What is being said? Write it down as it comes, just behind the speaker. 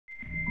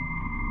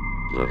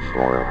The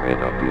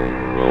formidable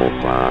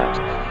robot.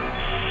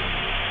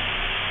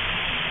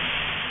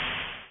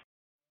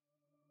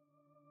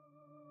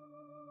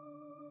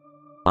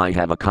 I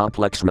have a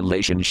complex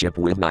relationship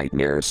with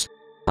nightmares.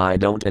 I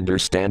don't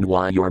understand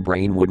why your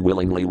brain would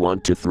willingly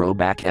want to throw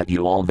back at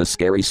you all the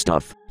scary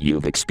stuff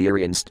you've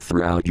experienced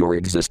throughout your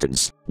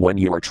existence when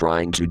you are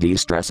trying to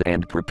de-stress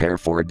and prepare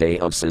for a day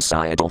of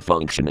societal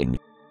functioning.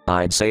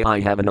 I'd say I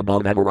have an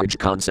above-average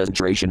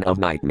concentration of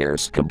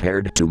nightmares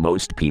compared to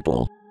most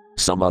people.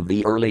 Some of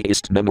the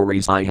earliest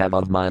memories I have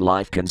of my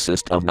life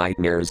consist of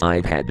nightmares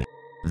I've had.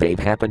 They've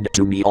happened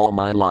to me all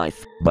my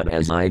life, but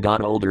as I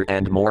got older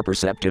and more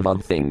perceptive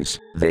of things,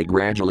 they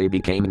gradually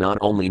became not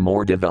only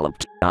more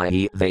developed,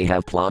 i.e. they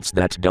have plots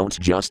that don't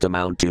just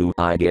amount to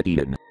I get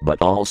eaten,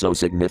 but also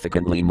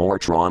significantly more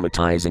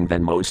traumatizing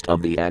than most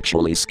of the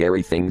actually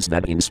scary things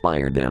that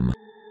inspired them.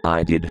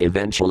 I did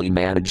eventually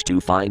manage to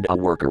find a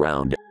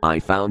workaround. I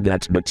found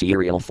that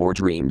material for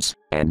dreams,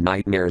 and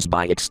nightmares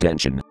by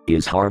extension,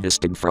 is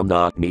harvested from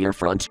the near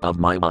front of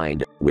my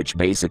mind, which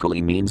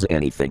basically means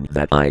anything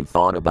that I've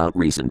thought about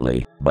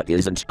recently, but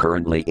isn't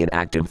currently in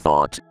active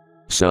thought.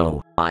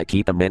 So, I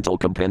keep a mental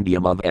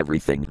compendium of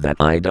everything that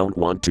I don't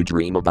want to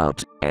dream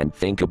about, and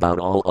think about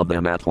all of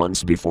them at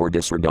once before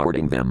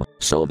disregarding them,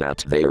 so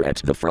that they're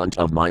at the front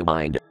of my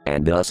mind,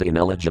 and thus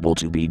ineligible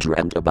to be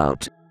dreamt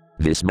about.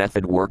 This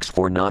method works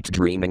for not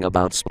dreaming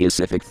about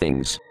specific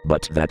things,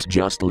 but that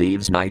just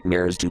leaves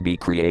nightmares to be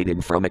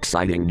created from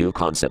exciting new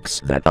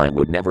concepts that I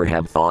would never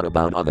have thought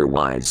about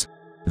otherwise.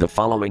 The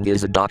following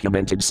is a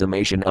documented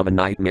summation of a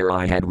nightmare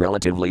I had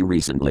relatively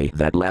recently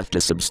that left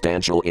a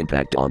substantial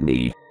impact on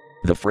me.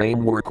 The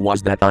framework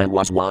was that I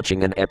was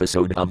watching an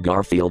episode of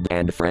Garfield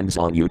and Friends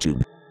on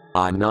YouTube.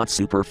 I'm not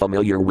super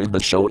familiar with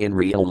the show in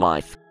real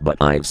life, but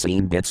I've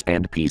seen bits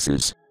and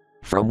pieces.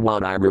 From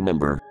what I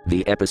remember,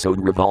 the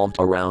episode revolved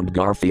around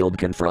Garfield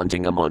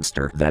confronting a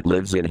monster that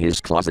lives in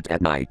his closet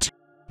at night.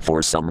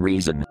 For some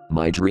reason,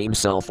 my dream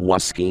self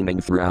was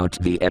scheming throughout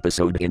the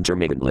episode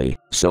intermittently,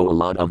 so a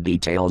lot of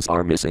details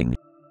are missing.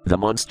 The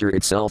monster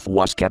itself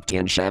was kept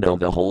in shadow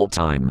the whole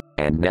time,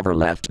 and never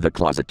left the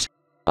closet.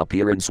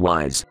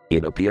 Appearance-wise,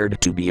 it appeared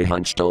to be a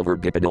hunched-over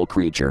bipedal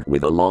creature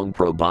with a long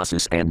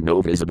proboscis and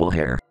no visible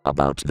hair,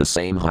 about the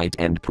same height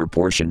and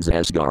proportions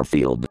as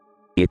Garfield.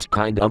 It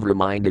kind of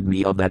reminded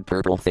me of that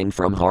purple thing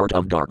from Heart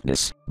of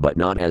Darkness, but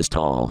not as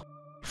tall.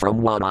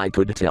 From what I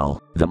could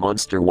tell, the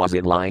monster was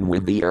in line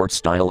with the art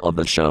style of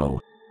the show.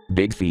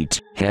 Big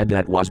feet, head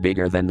that was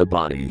bigger than the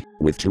body,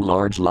 with two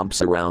large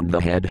lumps around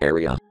the head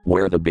area,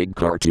 where the big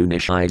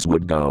cartoonish eyes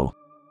would go.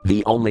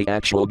 The only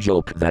actual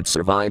joke that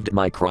survived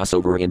my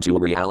crossover into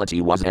reality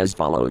was as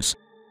follows.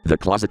 The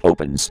closet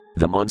opens,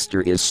 the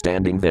monster is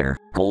standing there,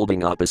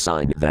 holding up a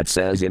sign that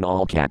says in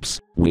all caps,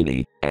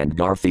 "Weenie," and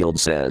Garfield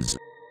says,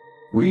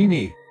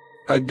 "Weenie.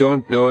 I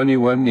don't know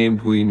anyone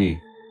named Weenie."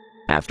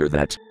 After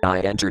that, I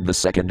entered the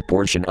second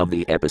portion of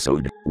the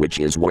episode, which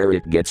is where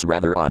it gets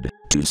rather odd,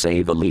 to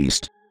say the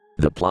least.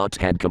 The plot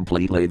had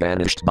completely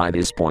vanished by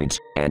this point,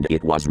 and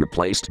it was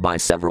replaced by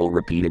several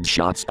repeated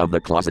shots of the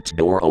closet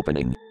door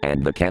opening,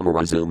 and the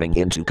camera zooming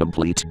into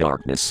complete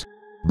darkness.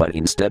 But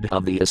instead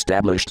of the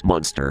established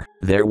monster,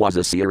 there was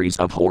a series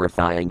of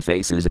horrifying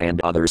faces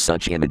and other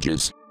such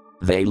images.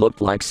 They looked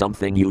like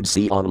something you'd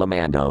see on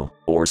Lamando,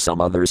 or some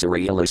other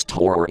surrealist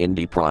horror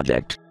indie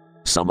project.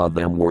 Some of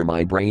them were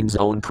my brain's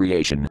own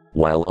creation,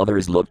 while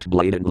others looked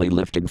blatantly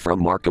lifted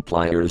from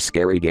Markiplier's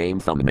scary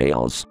game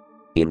thumbnails.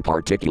 In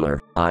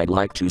particular, I'd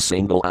like to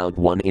single out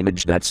one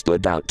image that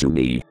stood out to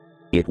me.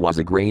 It was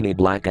a grainy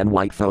black and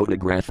white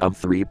photograph of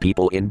three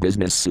people in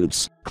business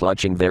suits,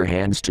 clutching their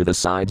hands to the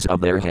sides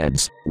of their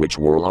heads, which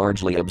were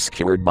largely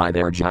obscured by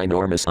their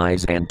ginormous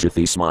eyes and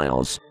toothy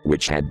smiles,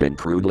 which had been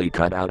crudely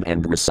cut out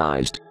and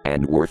resized,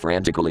 and were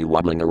frantically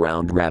wobbling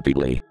around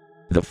rapidly.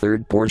 The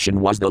third portion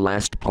was the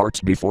last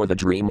part before the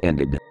dream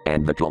ended,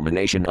 and the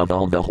culmination of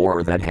all the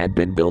horror that had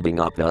been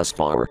building up thus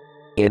far.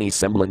 Any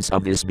semblance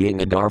of this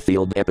being a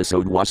Garfield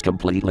episode was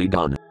completely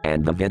done,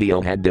 and the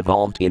video had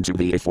devolved into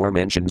the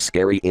aforementioned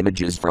scary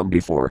images from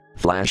before,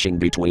 flashing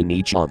between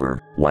each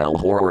other, while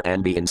horror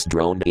ambience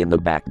droned in the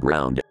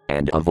background,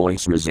 and a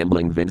voice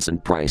resembling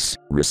Vincent Price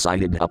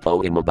recited a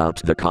poem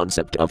about the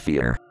concept of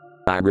fear.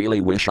 I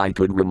really wish I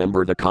could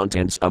remember the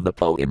contents of the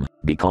poem,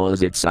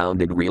 because it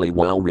sounded really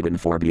well written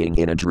for being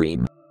in a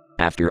dream.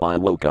 After I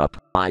woke up,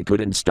 I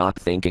couldn't stop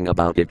thinking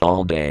about it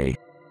all day.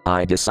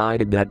 I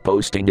decided that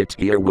posting it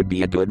here would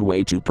be a good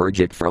way to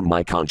purge it from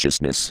my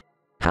consciousness.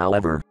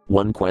 However,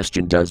 one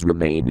question does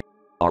remain.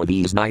 Are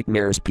these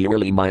nightmares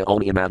purely my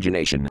own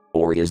imagination,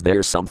 or is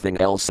there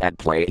something else at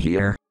play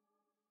here?